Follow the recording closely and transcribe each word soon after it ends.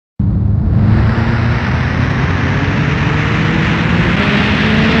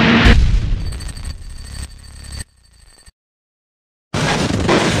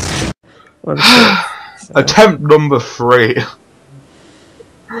Attempt number 3.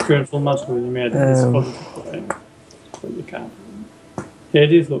 Dreadful magical you made it's fun to put in, but you can't.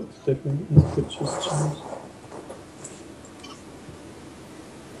 Hades looks different in the pictures changed.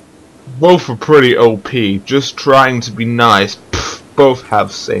 Both are pretty OP, just trying to be nice. Pfft, both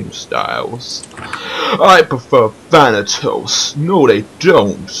have same styles. I prefer Thanatos. No, they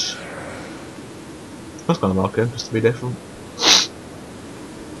don't. That's kind of okay, just to be different.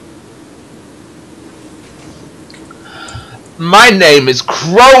 My name is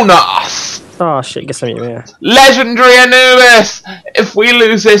Kronos! Oh shit, get some of you here. Legendary Anubis! If we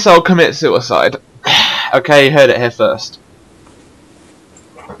lose this, I'll commit suicide. Okay, you heard it here first.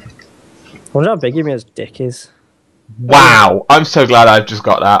 I wonder how big Ymir's dick is. Wow, I'm so glad I've just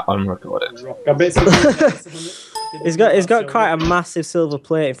got that on recorded. He's got quite a massive silver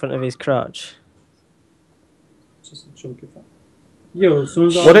plate in front of his crotch. Just a chunky fat. Yo,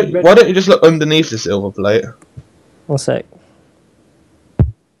 Why don't you just look underneath the silver plate? 1 sec.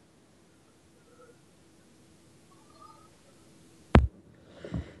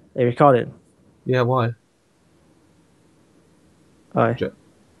 Are you recording? Yeah, why? Aye.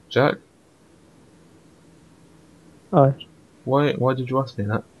 Jack? Aye. Why did you ask me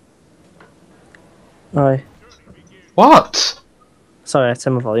that? Aye. What? Sorry, I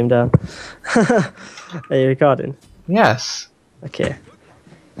turned my volume down. Are you recording? Yes. Okay.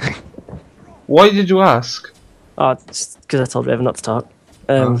 Why did you ask? Oh, just because I told Raven not to talk.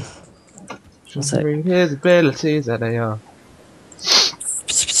 His abilities that they are.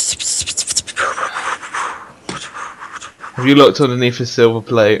 Have you looked underneath the silver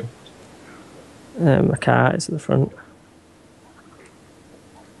plate? My car is at the front.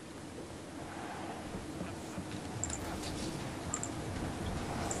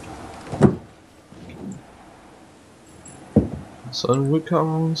 Sun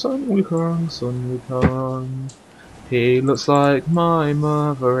Wukong, Sun Wukong, Sun Wukong. He looks like my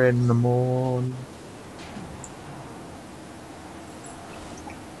mother in the morn.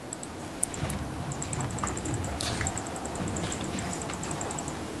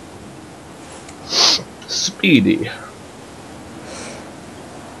 Speedy.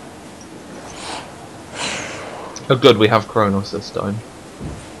 Oh good, we have Kronos this time.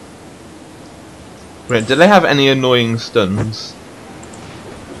 Wait, do they have any annoying stuns?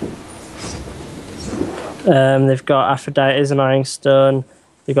 They've got Aphrodite's annoying stun.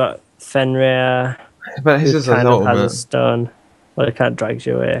 They've got Fenrir. But his is an ultimate. Has a stun. Well, it kind of drags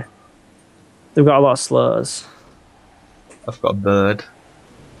you away. They've got a lot of slows. I've got a bird.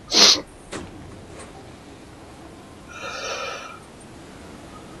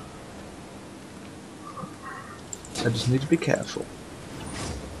 I just need to be careful.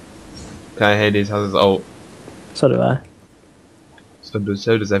 Okay, Hades has his ult. So do I. So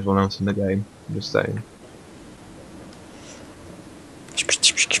does everyone else in the game. I'm just saying.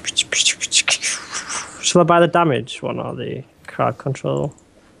 Shall I buy the damage one or the crowd control?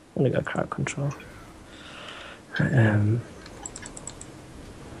 I'm gonna go crowd control.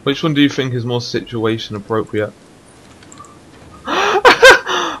 Which one do you think is more situation appropriate?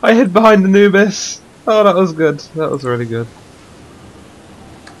 I hid behind Anubis. Oh, that was good. That was really good.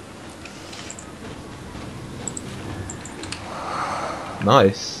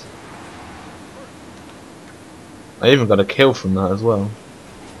 Nice. I even got a kill from that as well.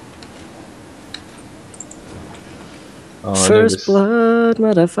 Oh, First blood,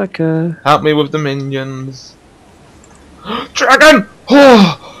 motherfucker. Help me with the minions. Dragon!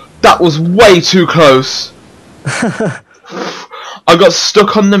 Oh, that was way too close. I got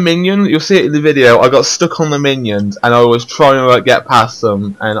stuck on the minion. You'll see it in the video. I got stuck on the minions, and I was trying to like get past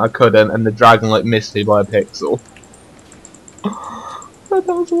them, and I couldn't. And the dragon like missed me by a pixel. That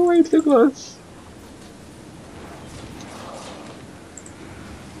was way too close.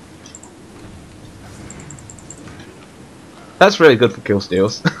 That's really good for kill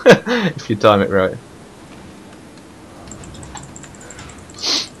steals if you time it right.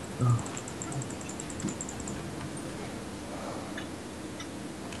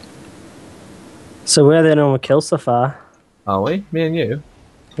 So we're the only one with kills so far. Are we? Me and you?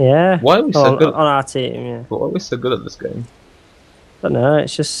 Yeah. Why are we so good? On our team, yeah. Why are we so good at this game? I don't know,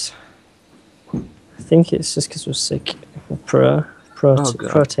 it's just... I think it's just because we're sick. We're pro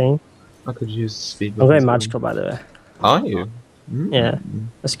team. I could use speed. I'm going magical, by the way. Are you? Yeah.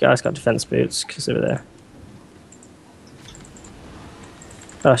 This guy's got defense boots because they were there.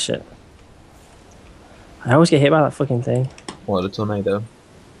 Oh shit. I always get hit by that fucking thing. What, the tornado?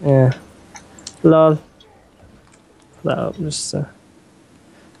 Yeah. Lol. That'll just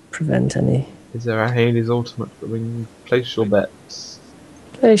prevent any. Is there a Hades ultimate for when you place your bets?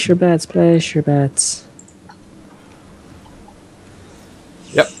 Place your bets, place your bets.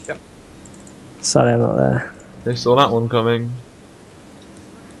 Yep. Sorry, I'm not there. They saw that one coming.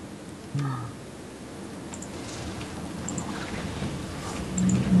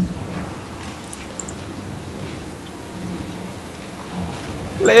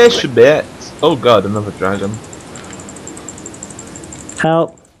 Place your bets. Oh god, another dragon.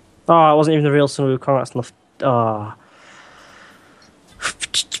 Help! Oh, it wasn't even the real Son of Wukong. That's enough. Oh.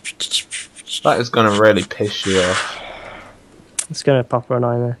 That is gonna really piss you off. It's gonna pop or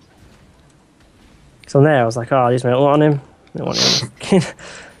annoy me. Because on there, I was like, oh, I'll use my ult on him. It wasn't even, it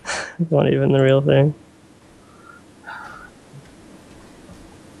wasn't even the real thing.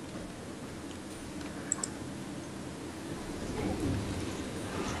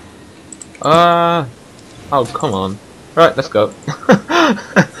 Oh, come on. Right, let's go. Fuck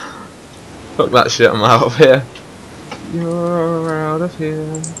that shit, I'm out of here. You're out of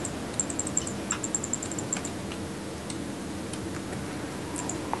here.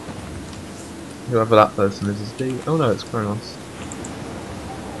 Whoever that person is D. Oh no, it's Kronos.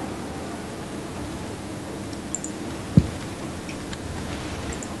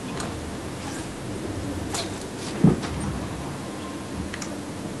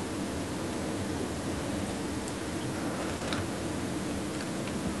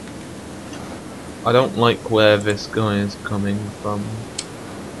 I don't like where this guy is coming from.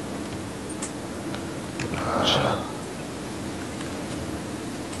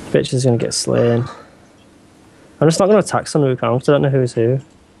 Bitch is gonna get slain. I'm just not gonna attack Son of Wukong because I don't know who's who.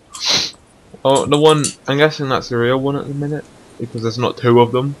 Oh, the one, I'm guessing that's the real one at the minute, because there's not two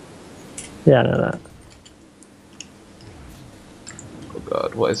of them. Yeah, I know that. Oh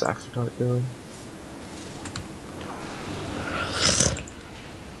god, what is Aphrodite doing?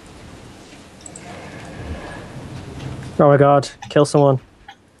 Oh my god, kill someone.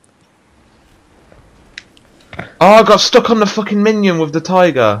 Oh, I got stuck on the fucking minion with the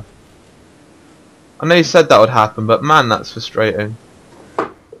tiger. I know you said that would happen, but man, that's frustrating.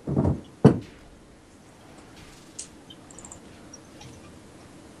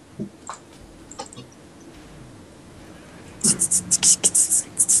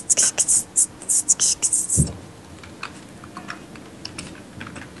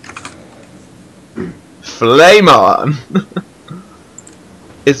 Flame on!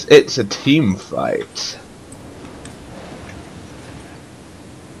 It's a team fight.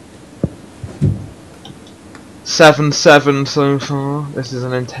 Seven so far. This is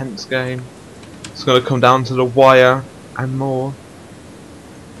an intense game. It's gonna come down to the wire and more.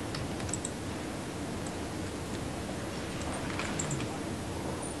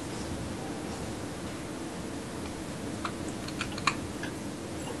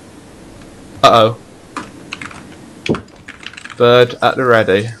 Uh oh. Bird at the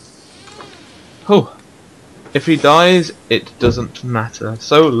ready. Oh. If he dies, it doesn't matter.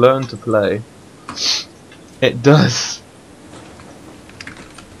 So learn to play. It does.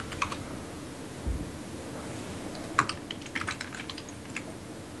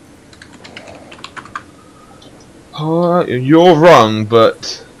 Oh, you're wrong,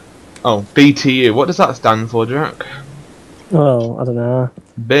 but... Oh, BTU. What does that stand for, Jack? Well, I don't know.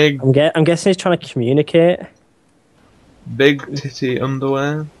 Big... I'm guessing he's trying to communicate. Big titty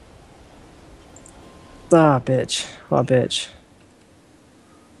underwear. Ah, bitch. What a bitch.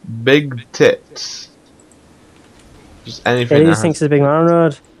 Big tits. Just anything He that just thinks has... he's a big man on the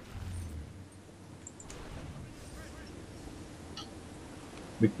road.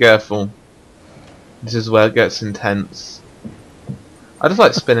 Be careful. This is where it gets intense. I just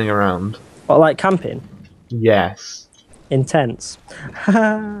like spinning around. What, like camping? Yes. Intense.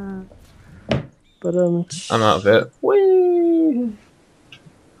 But I'm out of it. Whee!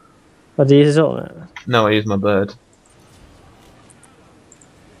 What, do you use his ultimate? No, I use my bird.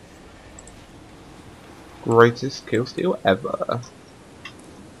 Greatest kill steal ever.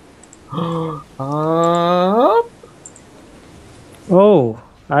 Oh,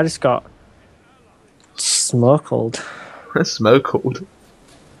 I just got smoked. Smoked.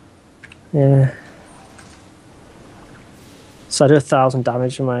 Yeah. So I do 1,000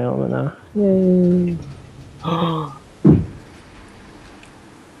 damage in my armor now. Yay. I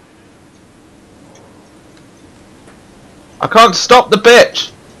can't stop the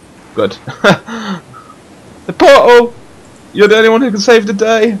bitch! Good. The portal! You're the only one who can save the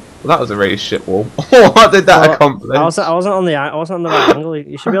day! Well, that was a really shit wall. What did that accomplish? I wasn't on the right angle.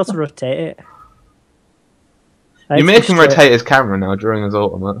 You should be able to rotate it. You make him rotate his camera now during his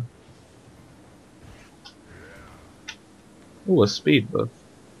ultimate. Ooh, a speed buff.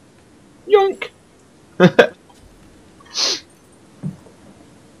 Yoink!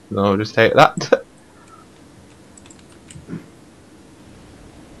 No, just take that.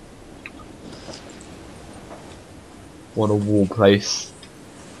 What a wall place.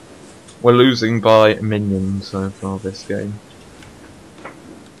 We're losing by minions so far this game.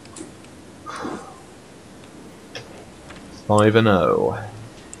 Five and 0.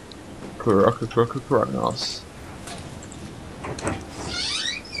 Kronos.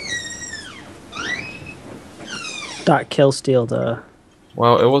 That kill steal there.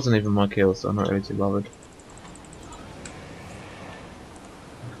 Well, it wasn't even my kill, so I'm not really too bothered.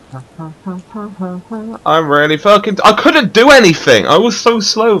 I'm really fucking. I couldn't do anything. I was so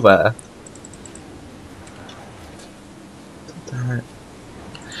slow there. Damn it.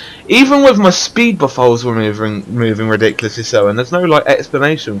 Even with my speed buff, I was moving ridiculously slow, and there's no like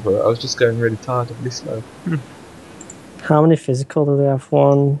explanation for it. I was just going really tardily slow. How many physical do they have?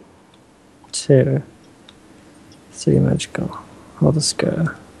 1, 2, 3 magical. I'll just go.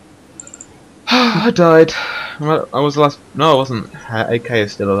 I died. I was the last. No, I wasn't. AK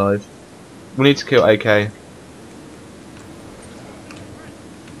is still alive. We need to kill AK.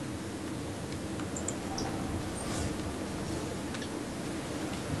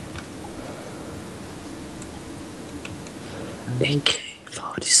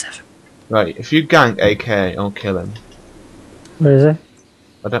 AK-47. Right, if you gank AK, I'll kill him. Where is he?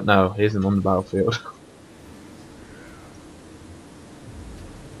 I don't know. He isn't on the battlefield.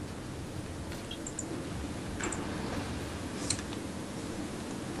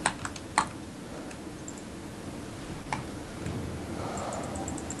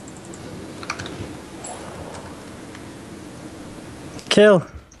 Kill.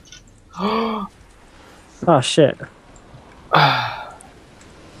 Oh shit.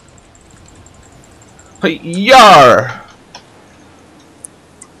 Hey, yar!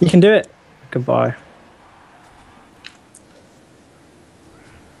 You can do it. Goodbye.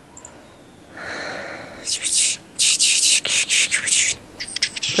 I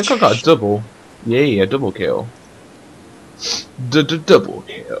think I got a double. Yeah, a double kill. Double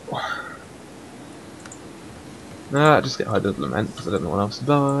kill. Nah, just get high double lament because I don't know what else to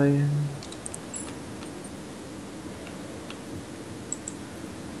buy.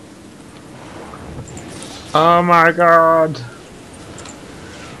 Oh my god!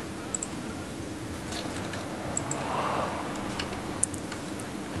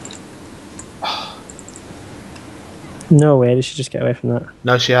 No way, did she just get away from that?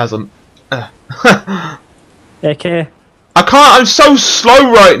 No, she hasn't. AK. I can't, I'm so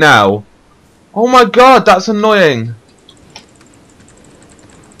slow right now! Oh my god, that's annoying!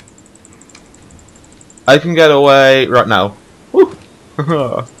 I can get away right now. Woo.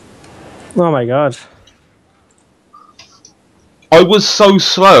 Oh my god. I was so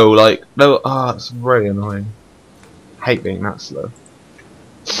slow, like, no, it's really annoying. I hate being that slow.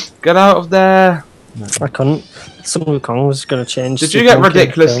 Get out of there! No. I couldn't. Some Wukong was going to change. Did you get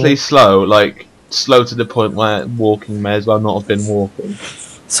ridiculously slow, like, slow to the point where walking may as well not have been walking?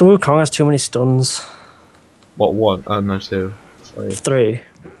 So Wukong has too many stuns. What, one? Oh, no, 2. Sorry. 3.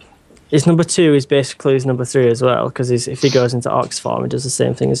 His number 2 is basically his number 3 as well, because if he goes into Ox form, he does the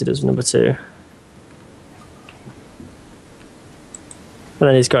same thing as he does with number 2. And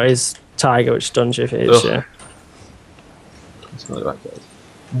then he's got his Tiger, which stuns you if it hits you. That's not that good.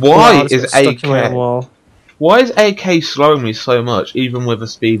 Why is AK... Wall. Why is AK slowing me so much? Even with a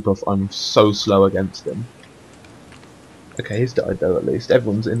speed buff, I'm so slow against him. Okay, he's died though at least.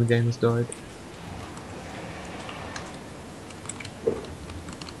 Everyone's in the game has died.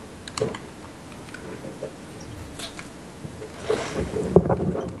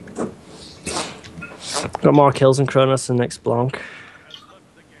 Got more kills than Kronos and next Blanc.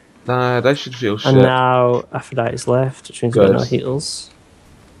 Nah, they should feel shit. And now Aphrodite's left, which means we've got no heals.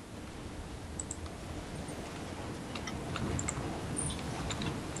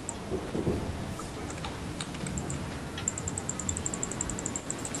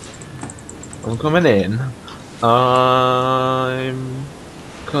 I'm coming in. I'm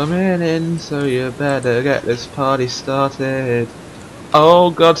coming in, so you better get this party started. Oh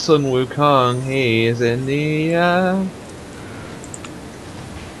Godson Wukong, he is in the air.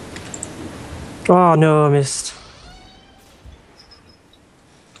 Oh no, I missed.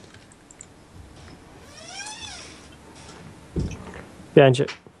 Behind you.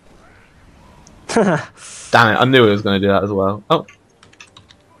 Damn it, I knew he was going to do that as well. Oh.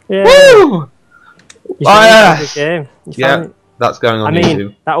 Yeah. Woo! Yes! Game. Yeah, that's going on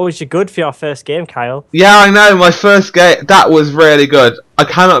YouTube. That was good for your first game, Kyle. Yeah, I know, my first game, that was really good. I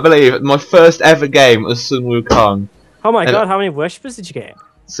cannot believe it. My first ever game was Sun Wukong. Oh my god, how many worshippers did you get?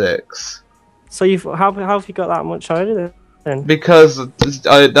 6. So how have you got that much already then? Then Because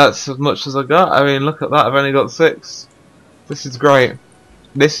that's as much as I got. I mean, look at that. I've only got 6. This is great.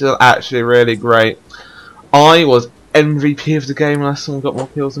 This is actually really great. I was MVP of the game last time. Got more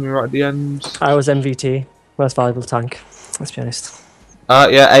kills than me right at the end. I was MVT, most valuable tank. Let's be honest.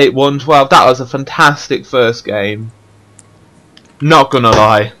 Yeah, 8-1-12. That was a fantastic first game. Not gonna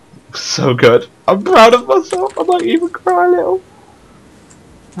lie, so good. I'm proud of myself. I might even cry a little.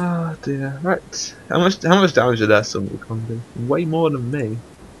 Oh dear. Right. How much damage did that some Wukong do? Way more than me.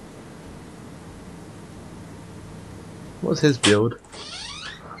 What's his build?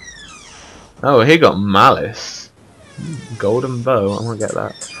 Oh, he got malice. Golden bow. I'm gonna get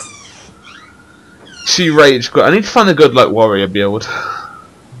that. She rage quit. I need to find a good like warrior build.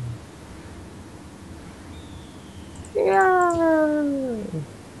 Yeah.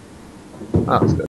 That was good.